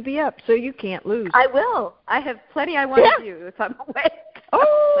happy to be up, so you can't lose. I will. I have plenty I want to do if I'm awake.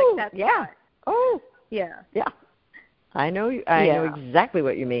 Oh, like yeah. Fun. Oh, yeah. Yeah. I know exactly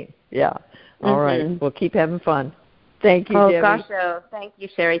what you mean. Yeah. All right. Well, keep having fun. Thank you, Debbie. Gosh, thank you,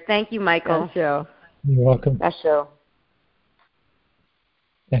 Sherry. Thank you, Michael. Gosh, you're welcome. Gosh.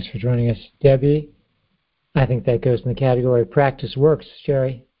 Thanks for joining us, Debbie. I think that goes in the category of practice works,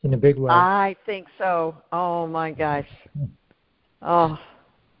 Sherry, in a big way. I think so. Oh my gosh. Oh.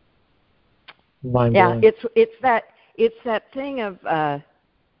 Mind-blowing. Yeah, it's that thing of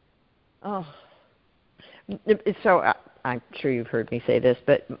So I'm sure you've heard me say this,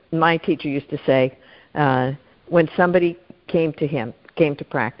 but my teacher used to say, when somebody came to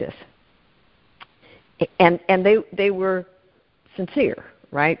practice, and they were sincere,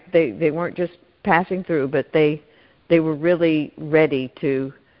 right? They weren't just passing through, but they were really ready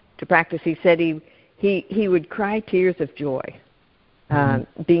to practice. He said he would cry tears of joy,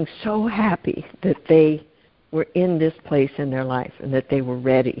 being so happy that they were in this place in their life and that they were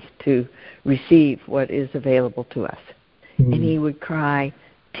ready to receive what is available to us. And he would cry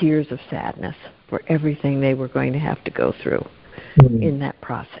tears of sadness for everything they were going to have to go through in that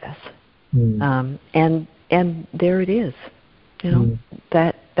process. And there it is.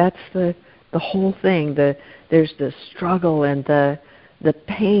 That's the whole thing. There's the struggle and the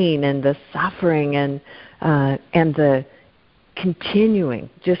pain and the suffering and the continuing,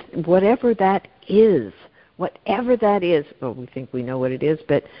 just whatever that is, whatever that is. Well, we think we know what it is,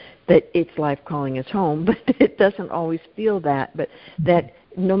 but that it's life calling us home, but it doesn't always feel that. But that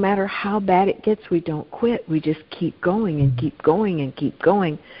no matter how bad it gets, we don't quit. We just keep going and keep going and keep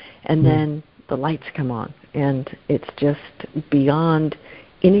going. And then the lights come on. And it's just beyond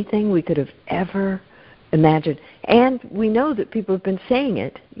anything we could have ever imagined. And we know that people have been saying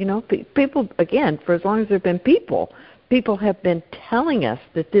it. You know, people, again, for as long as there have been people have been telling us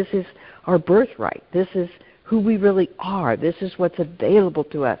that this is our birthright. This is who we really are. This is what's available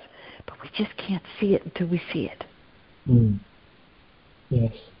to us. But we just can't see it until we see it.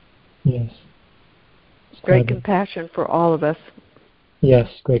 Yes. Yes. Great compassion for all of us. Yes,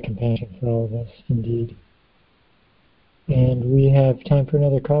 great compassion for all of us, indeed. And we have time for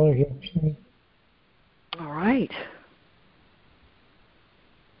another caller here, Sherry. All right.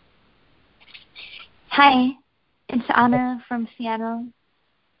 Hi, it's Anna from Seattle.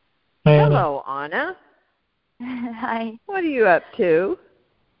 Hi, Hello, Anna. Hi. What are you up to?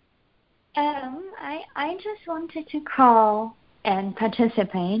 I just wanted to call and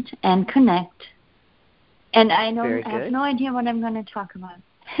participate and connect. And I have no idea what I'm going to talk about.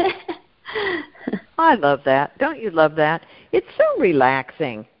 I love that. Don't you love that? It's so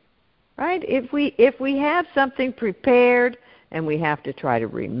relaxing, right? If we have something prepared and we have to try to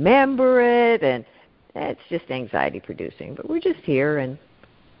remember it, and it's just anxiety producing. But we're just here and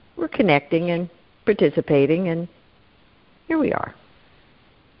we're connecting and participating, and here we are.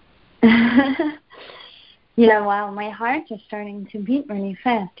 Yeah, wow, my heart is starting to beat really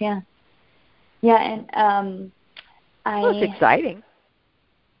fast, yeah. Yeah, and it's exciting.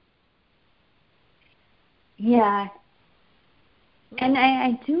 Yeah. And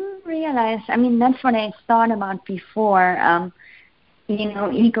I do realize, I mean, that's what I thought about before. You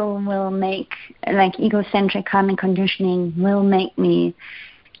know, ego will make, like egocentric karmic conditioning will make me,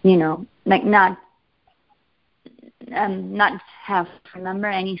 you know, like not have to remember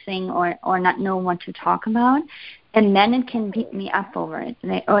anything or not know what to talk about. And then it can beat me up over it,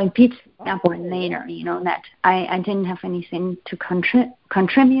 or it beats me up over it later, you know, that I didn't have anything to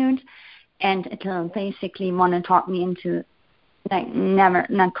contribute, and it'll basically want to talk me into, like,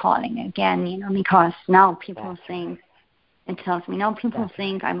 not calling again, you know, because now people think, it tells me, now people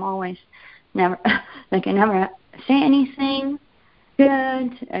think I'm always never, like I never say anything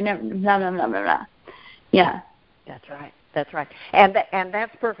good, I never, blah, blah, blah, blah, blah. Yeah. That's right. That's right. And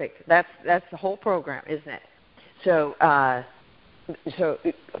that's perfect. That's the whole program, isn't it? So,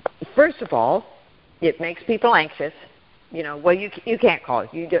 first of all, it makes people anxious. You know, well, you can't call.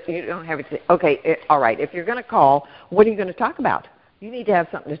 You don't have it. Okay, all right. If you're going to call, what are you going to talk about? You need to have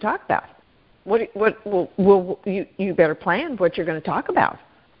something to talk about. You better plan what you're going to talk about.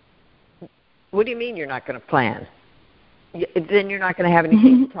 What do you mean you're not going to plan? Then you're not going to have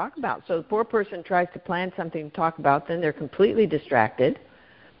anything to talk about. So the poor person tries to plan something to talk about, then they're completely distracted.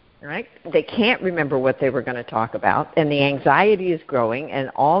 Right? They can't remember what they were going to talk about, and the anxiety is growing, and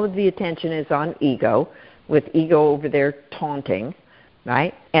all of the attention is on ego, with ego over there taunting,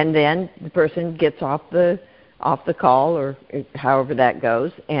 right? And then the person gets off the call, or however that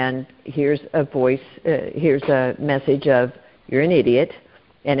goes, and here's a voice, here's a message of, you're an idiot,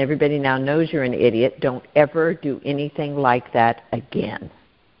 and everybody now knows you're an idiot. Don't ever do anything like that again.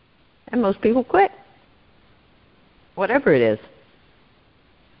 And most people quit, whatever it is.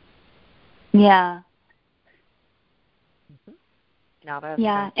 Yeah.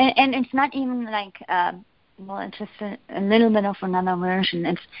 Yeah, and it's not even like, well, it's just a little bit of another version.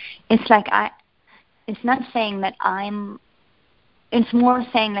 It's like it's not saying that it's more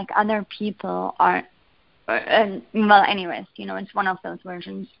saying like other people are, well, anyways, you know, it's one of those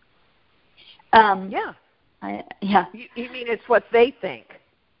versions. Yeah. Yeah. You mean it's what they think?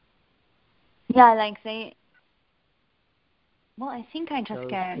 Yeah, like they. Well, I think I just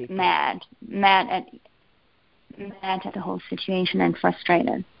get mad at the whole situation and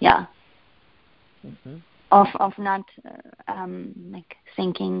frustrated. Yeah. Mm-hmm. Of not like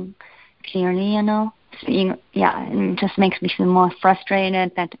thinking clearly, you know. So, yeah, it just makes me feel more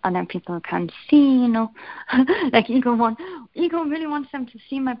frustrated that other people can't see, you know. Like ego really wants them to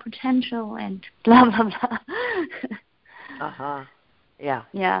see my potential and blah blah blah. Yeah.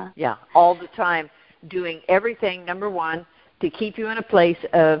 Yeah. Yeah. All the time, doing everything. Number one, to keep you in a place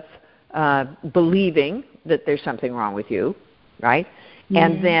of believing that there's something wrong with you, right? Mm-hmm.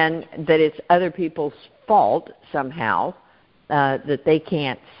 And then that it's other people's fault somehow, that they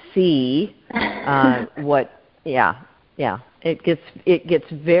can't see what. Yeah. It gets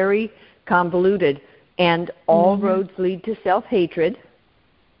very convoluted, and all roads lead to self-hatred,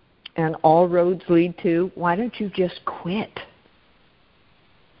 and all roads lead to, why don't you just quit?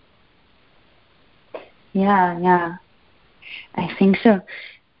 Yeah. I think so.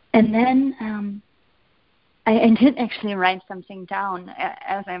 And then I did actually write something down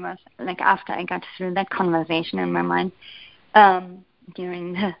as I was, like, after I got through that conversation in my mind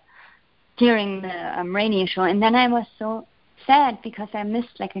during the radio show. And then I was so sad because I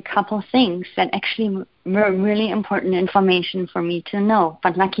missed, like, a couple things that actually were really important information for me to know.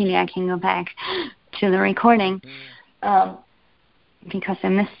 But luckily I can go back to the recording because I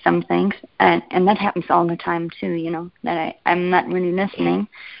missed some things. And that happens all the time too, that I'm not really listening.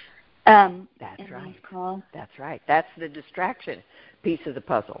 That's right. That's right. That's the distraction piece of the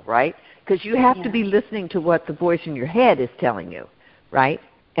puzzle, right? Because you have to be listening to what the voice in your head is telling you, right?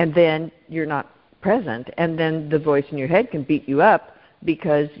 And then you're not present, and then the voice in your head can beat you up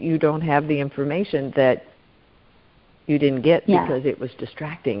because you don't have the information that you didn't get because it was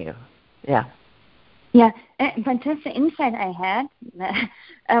distracting you. Yeah. Yeah, but just the insight I had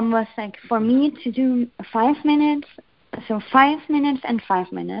was, like, for me to do 5 minutes, so 5 minutes and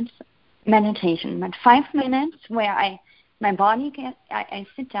 5 minutes meditation, but 5 minutes where my body I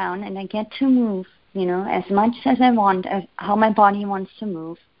sit down and I get to move, as much as I want, as how my body wants to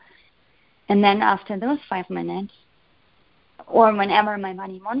move. And then after those 5 minutes, or whenever my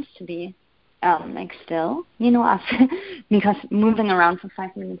body wants to be, like, still, after, because moving around for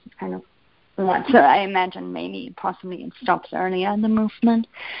 5 minutes is kind of a lot. So I imagine possibly it stops earlier, the movement.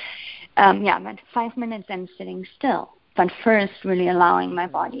 But 5 minutes and sitting still. But first, really allowing my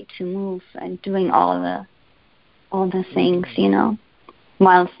body to move and doing all the things,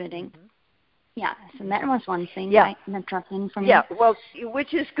 while sitting. Yeah, so that was one thing that dropped in for me. Yeah, well,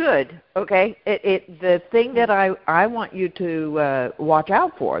 which is good, okay? The thing that I want you to watch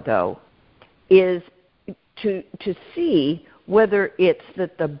out for, though, is to see whether it's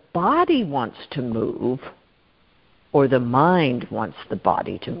that the body wants to move or the mind wants the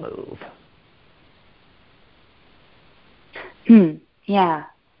body to move. Yeah.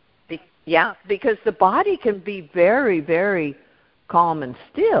 Because the body can be very, very calm and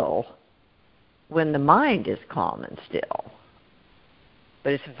still when the mind is calm and still.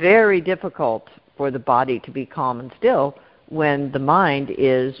 But it's very difficult for the body to be calm and still when the mind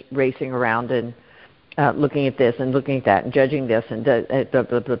is racing around and looking at this and looking at that and judging this and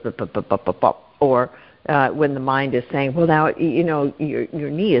or when the mind is saying, well, now your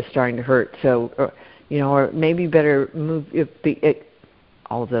knee is starting to hurt, so or maybe better move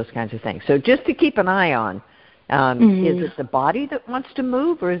all of those kinds of things. So just to keep an eye on, is it the body that wants to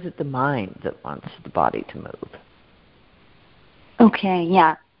move, or is it the mind that wants the body to move? Okay,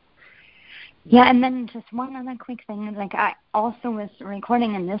 yeah. Yeah, and then just one other quick thing. Like, I also was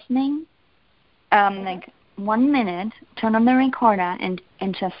recording and listening, like 1 minute, turn on the recorder and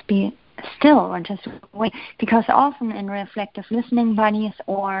just be still or just wait. Because often in reflective listening buddies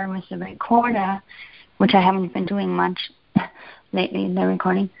or with the recorder, which I haven't been doing much lately in the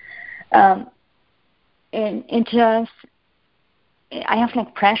recording, it just, I have,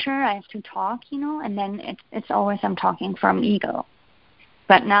 like, pressure, I have to talk, and then it's always I'm talking from ego.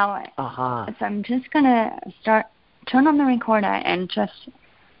 But now so I'm just going to turn on the recorder and just,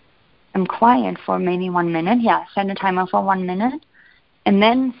 I'm quiet for maybe 1 minute. Yeah, set a timer for 1 minute, and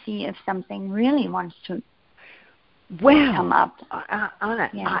then see if something really wants to come up.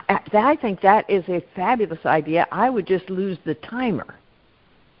 I think that is a fabulous idea. I would just lose the timer.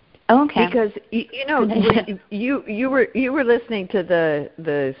 Okay. Because you were listening to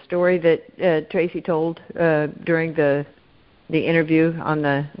the story that Tracy told during the interview on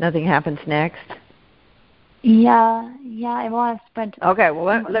the Nothing Happens Next. Yeah, I was, but okay.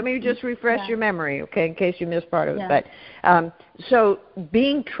 Well, let me just refresh your memory, okay, in case you missed part of it. But so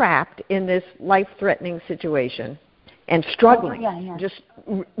being trapped in this life-threatening situation and struggling, just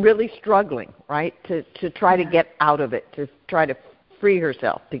really struggling, right, to try to get out of it, to try to free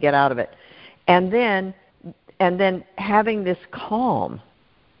herself, to get out of it, and then having this calm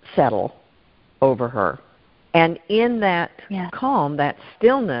settle over her, and in that calm, that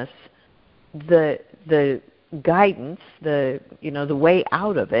stillness, the guidance, the way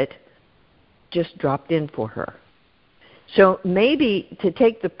out of it just dropped in for her. So maybe to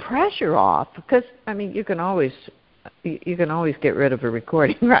take the pressure off, because you can always get rid of a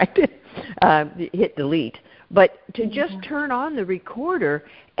recording, right? Hit delete. But to just turn on the recorder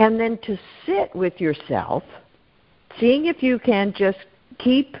and then to sit with yourself, seeing if you can just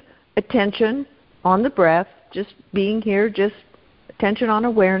keep attention on the breath, just being here, just attention on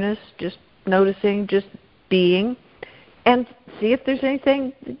awareness, just noticing, just being, and see if there's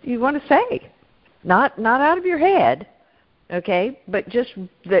anything that you want to say. Not out of your head, okay, but just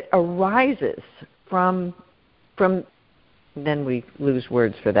that arises from then we lose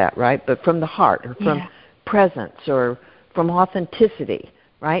words for that, right? But from the heart, or presence or from authenticity,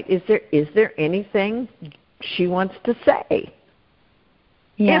 right? Is there anything she wants to say?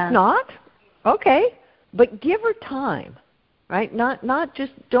 Yeah. If not, okay, but give her time, right? Not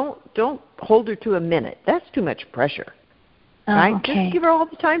just don't hold her to a minute. That's too much pressure, right? Okay. Just give her all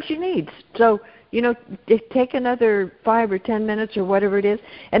the time she needs. So, take another 5 or 10 minutes or whatever it is.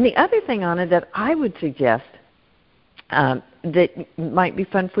 And the other thing, Anna, that I would suggest that might be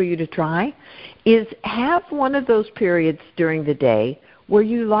fun for you to try is have one of those periods during the day where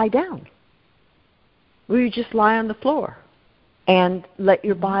you lie down, where you just lie on the floor and let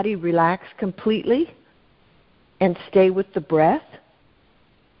your body relax completely and stay with the breath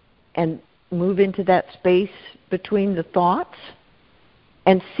and move into that space between the thoughts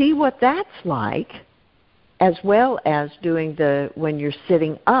and see what that's like, as well as doing when you're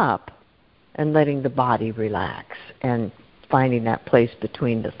sitting up and letting the body relax and finding that place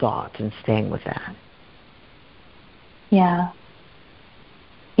between the thoughts and staying with that. Yeah.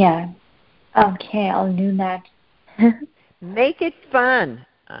 Yeah. Okay, I'll do that. Make it fun,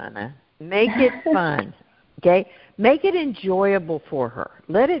 Anna. Make it fun. Okay? Make it enjoyable for her.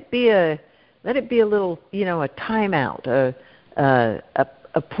 Let it be a little, a timeout,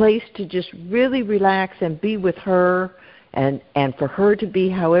 a place to just really relax and be with her and for her to be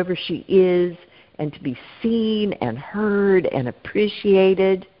however she is and to be seen and heard and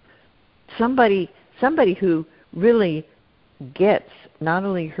appreciated. Somebody who really gets not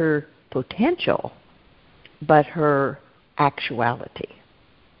only her potential but her actuality.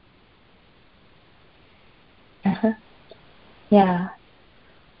 Uh-huh. Yeah.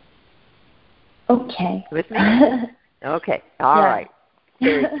 Okay. With me? Okay. All right.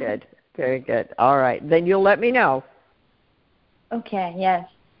 Very good. Very good. All right. Then you'll let me know. Okay, yes.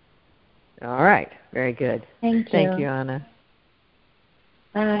 All right. Very good. Thank you. Thank you, Anna.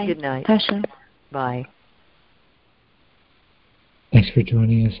 Bye. Good night. Tasha. Bye. Thanks for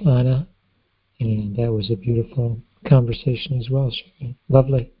joining us, Anna. And that was a beautiful conversation as well, Sherry.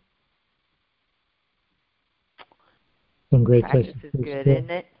 Lovely. Some great Practice places. is good,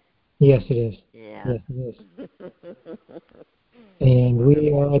 isn't it? Yes, it is. Yeah. Yes, it is. And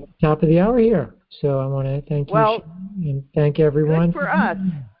we are at the top of the hour here. So I want to thank you, Sherry, and thank everyone. Good for us.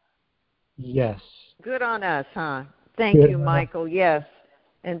 Yes. Good on us, huh? Thank you, Michael. Yes.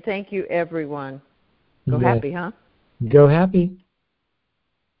 And thank you, everyone. Go happy, huh? Go happy.